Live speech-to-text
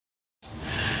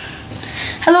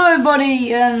Hello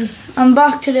everybody, I'm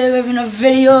back today with another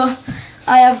video.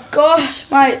 I have got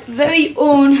my very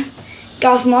own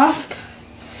gas mask.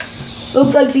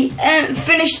 Looks like the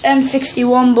finished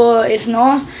M61, but it's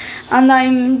not. And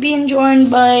I'm being joined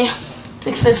by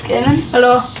Six Gaming.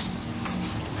 Hello.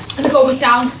 Look over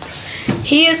down.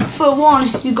 Here for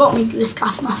one, you got me this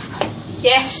gas mask.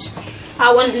 Yes,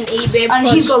 I went on eBay. And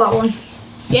he's got that one.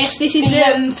 Yes, this is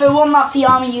for one that the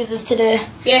army uses today.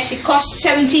 Yes, it cost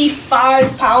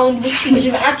 £75, which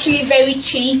was actually very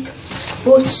cheap.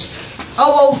 But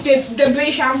the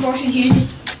British Armed Forces use it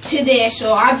today,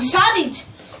 so I decided.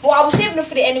 Well, I was saving up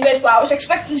for it anyways, but I was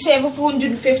expecting to save up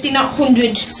 150, not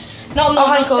 100. No,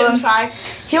 not 75.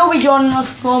 He'll be joining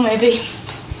us for maybe.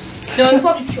 No, he'll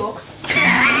probably choke.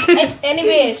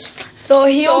 Anyways, so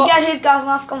he'll get his gas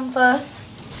mask on first.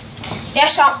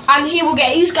 Yes, and he will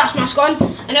get his gas mask on,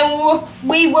 and then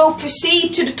we will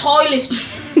proceed to the toilet.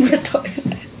 The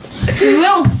toilet. We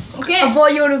will. Okay. I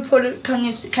thought you would have put it. Can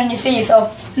you see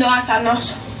yourself? No, I cannot.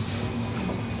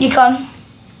 You can.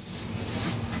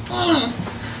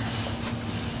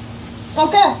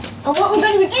 Okay. And what we're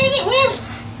going to be doing it with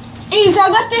is I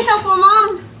got this off my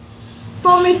mum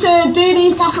for me to do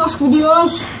these gas mask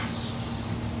videos.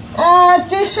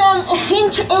 There's a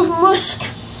hint of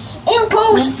musk.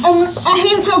 Impulse, a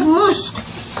hint of musk,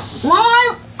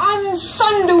 lime and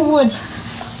sandalwood.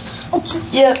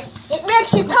 Yeah. It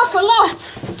makes you cough a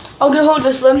lot. I'll go hold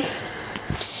this then.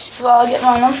 So I'll get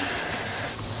mine on.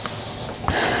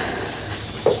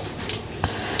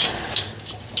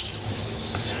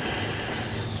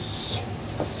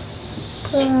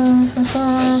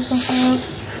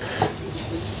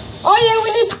 Oh yeah, we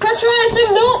need to pressurize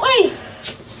them, don't we?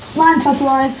 Mine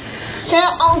pressurized. Okay,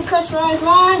 I'll pressurize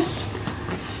mine.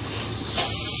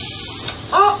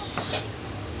 Oh.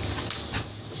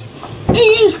 He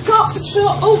is propped so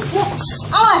oh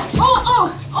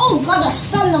god, I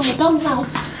stand on the dog now.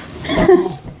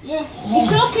 Yes.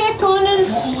 It's okay, Conan.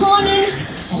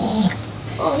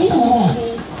 Oh, he's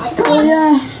okay. Come on.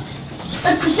 Yeah.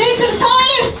 Let's proceed to the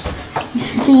toilet.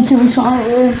 Proceed to the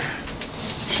toilet.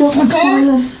 Shut the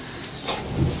toilet.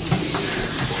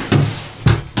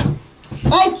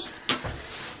 Right.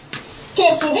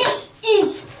 Okay, so this is.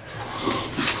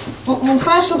 Well,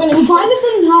 first we're going to. Why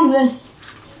didn't have this?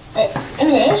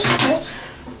 Anyways, right.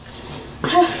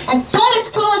 I got it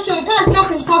close so we can't drop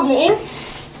his tablet in.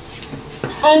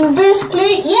 And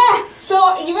basically, yeah. So,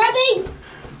 are you ready?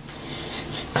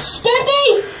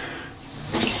 Steady.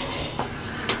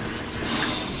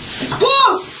 Let's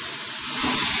go.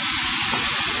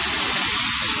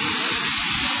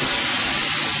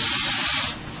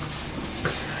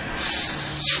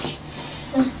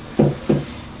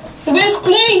 So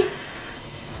basically,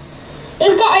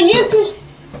 it's got a Eucharist.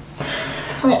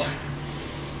 Wait.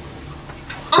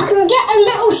 I can get a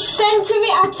little scent of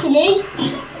it actually.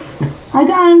 I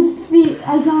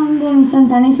can't go and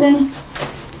sense anything.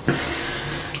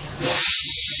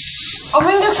 I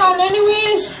think I can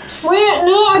anyways. Wait,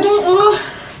 no, I don't know.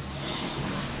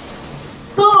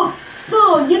 So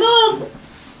you know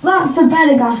that's a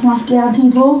better gas mask here,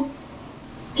 people.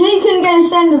 He can get a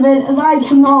scent of it as I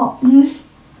cannot.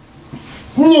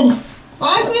 Weird.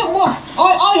 I can get what?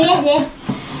 Oh yeah.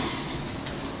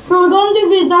 So we're going to do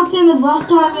the exact same as last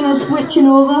time and we're switching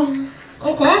over.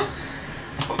 Okay.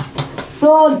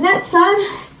 So next time,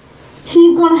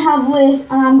 he's going to have this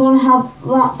and I'm going to have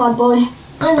that bad boy.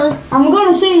 I'm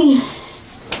going to see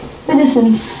the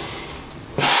difference.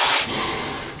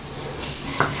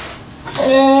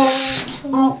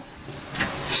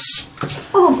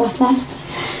 Oh, that's nice.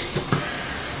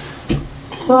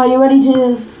 So are you ready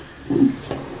to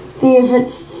see if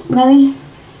it's smelly?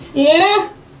 Yeah.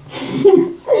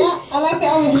 Yeah, I like it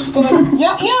how it's going.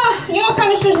 Your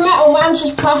canister's metal, mine's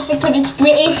just plastic and it's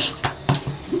British.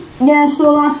 Yeah,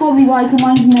 so that's probably why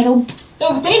mine's metal. No,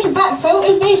 but these are better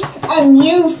filters, these are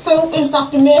new filters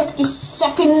that they make the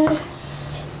second.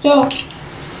 So,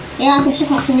 yeah, I can stick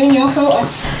my finger in your filter.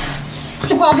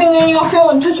 Stick my finger in your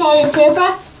filter and touch all your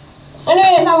paper.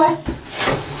 Anyways, that way.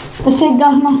 The shake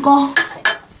gas mask off.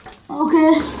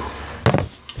 Okay.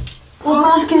 What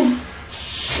mask is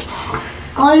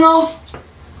going off?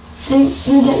 You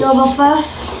get yours off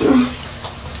first.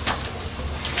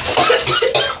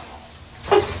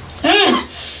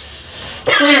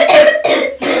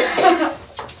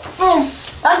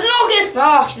 That's not good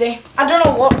smell actually. I don't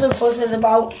know what the fuss is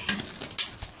about.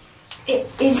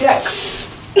 It's like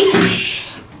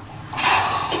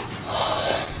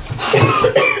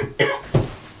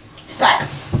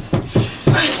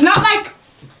it's not like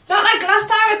last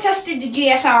time I tested the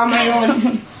GSR on my own.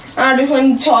 I just went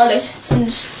in the toilet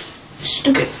and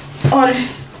stuck it on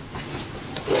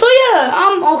Yeah,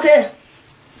 I'm okay.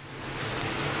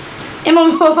 In my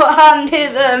hand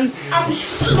is I'm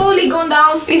slowly going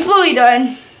down. it's slowly down.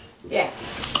 Yeah.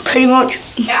 Pretty much.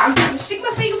 Yeah, I'm gonna stick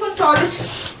my finger up on the toilet.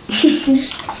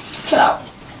 Just chill out.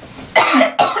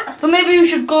 So maybe we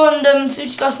should go and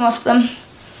switch gas mask then.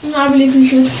 I believe we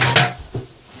should.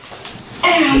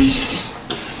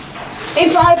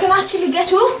 If I can actually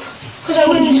get up, because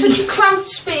I'm in such a cramped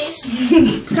space,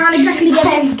 can't exactly get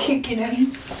I'm kicking him.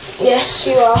 Yes,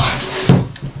 you are.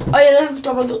 Oh yeah, that's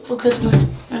what I got for Christmas.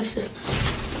 Merry Christmas.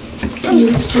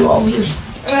 It's too obvious.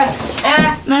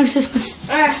 Merry Christmas.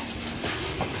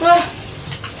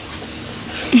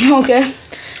 Okay.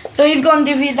 So he's gone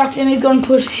to do the exact same. He's gone to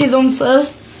push his on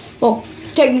first. Well,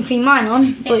 technically mine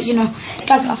on, but you know,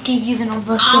 gas mask he's using on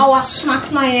first. Ow, I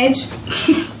smacked my head.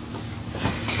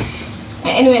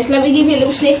 Anyways, let me give you a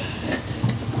little sniff.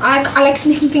 I like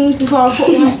sniffing things before I put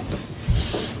them on.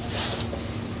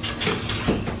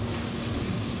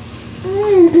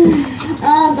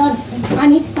 Oh god, I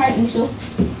need to tighten this up.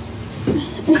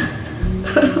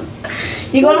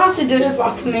 You're gonna have to do it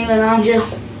back for me then, aren't you?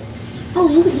 Oh,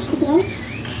 you can just stick it on.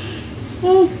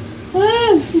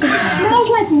 It smells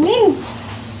like mint.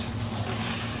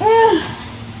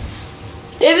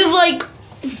 This is like...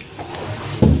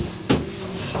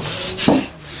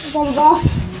 There we go.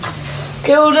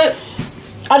 Killed it.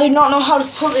 I did not know how to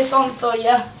put this on, so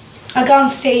yeah. I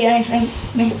can't see anything.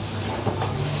 Me.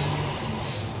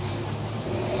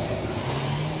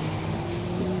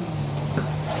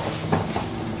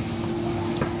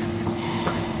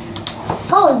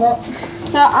 How is it?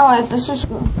 No, I like this. Is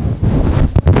good.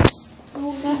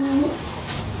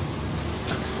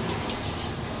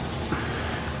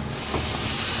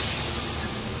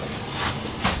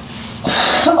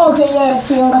 Okay, yeah,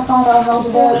 see what I found out how to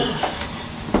do it.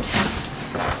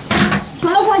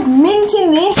 Smells like mint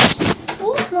in this.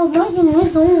 Oh, it smells nice in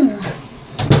this one.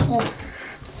 Yeah.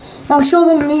 Now show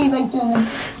them me like doing it.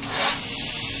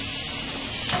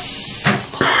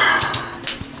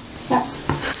 Yeah.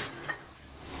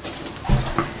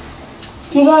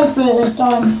 You guys put it this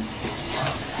time.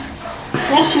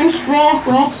 Yes, you spray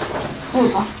wet.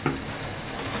 Over.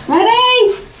 Ready?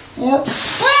 Yep.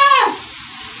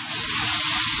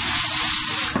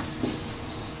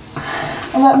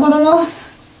 Is that good enough?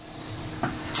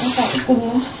 Okay, good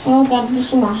enough. Oh god, this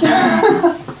is my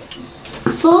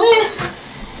So this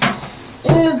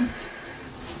is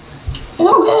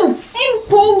okay.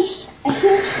 impulse. A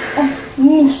hint of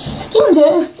mousse.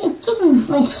 It doesn't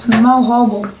like smell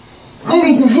horrible.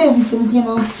 Maybe to him since you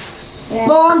know. Yeah.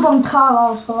 Well, I'm from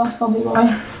Carlisle, so that's probably why.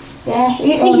 Yeah,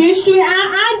 he's used to it.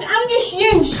 I'm just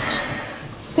used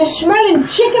to smelling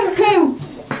chicken poo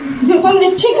from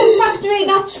the chicken factory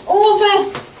that's over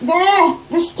there.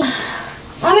 Just,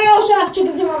 and I also have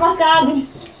chickens in my back garden.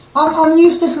 I'm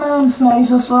used to smelling smells,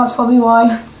 so that's probably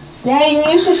why. Yeah, you're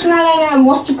used to smelling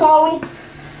what you call it,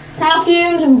 car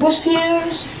fumes and bus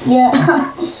fumes. Yeah.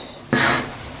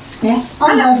 Yeah.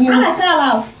 I love you. I like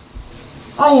Carlisle.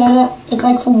 I get it. It's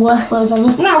like for worst place ever.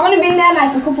 No, I've only been there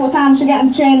like a couple of times to get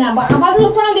them trained now, but I've had a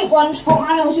look around it once, but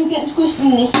I know she's getting squished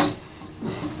in this.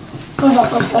 What's that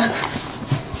first there?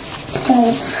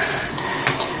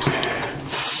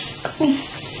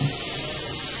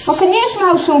 But can you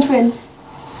smell something?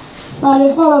 Right,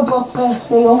 it's not a book first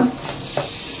seal.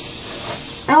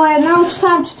 Anyway, now it's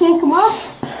time to take them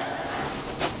off.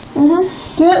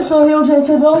 Yeah, so he'll take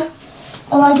it off.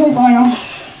 And I take mine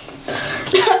off.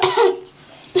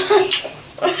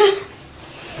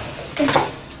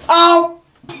 Ow!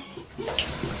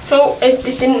 So it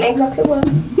didn't exactly work.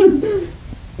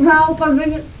 How? If I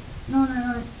bring it? No.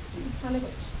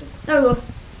 There we go.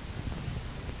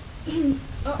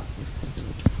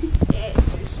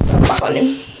 Back on him.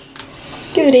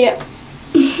 Give it here.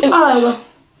 Oh, there we go.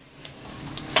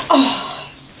 Oh,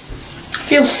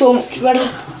 feels so much better.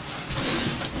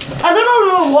 I don't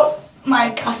know what my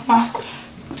gas mask.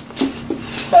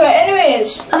 Okay, anyways.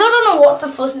 I don't know what the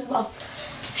fuss is about.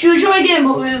 Should we try again,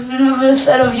 but with another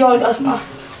set of your gas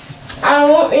masks? I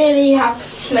don't really have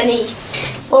many.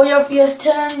 Well, you have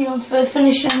FS10, you have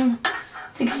finishing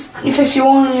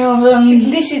 51, you have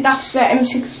That's the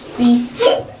M60,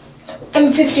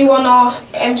 M51 or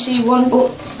MC1, but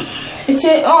it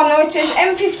says, oh no, it says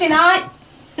M59.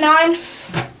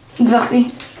 exactly.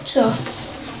 So,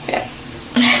 yeah.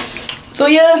 So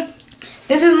yeah,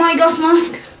 this is my gas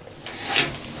mask.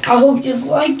 I hope you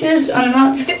liked it, and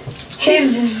that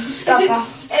his gas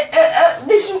mask.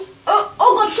 This,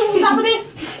 oh god, something's happening.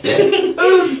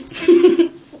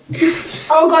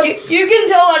 Oh god, you can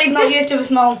tell that he's not used to the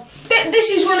smell. This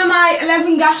is one of my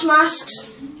 11 gas masks.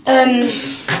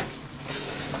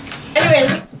 Anyway,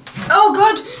 Oh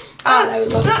god, Ah, there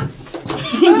we go.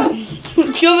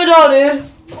 Shove it all, dude.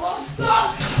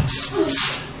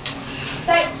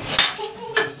 Like,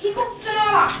 hiccups and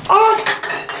all that. Oh!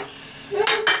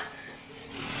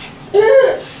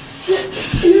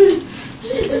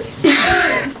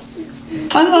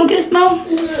 I'm gonna get this now.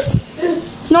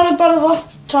 Not as bad as last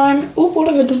time. Oh, what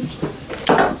have I done?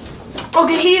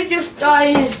 Okay, he's just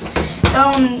died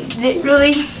down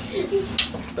literally.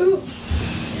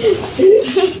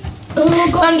 Oh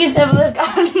god, I'm just never let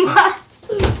down.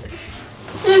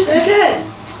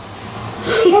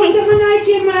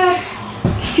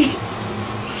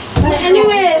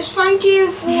 Anyways, thank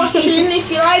you for watching. If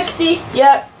you liked it,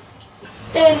 Yeah,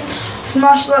 then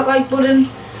smash that like button. and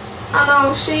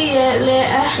I'll see you later.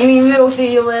 I mean, we'll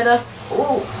see you later.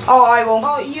 Oh, Oh, I will.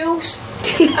 you'll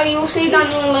see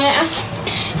Daniel later.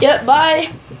 Yep,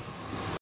 bye.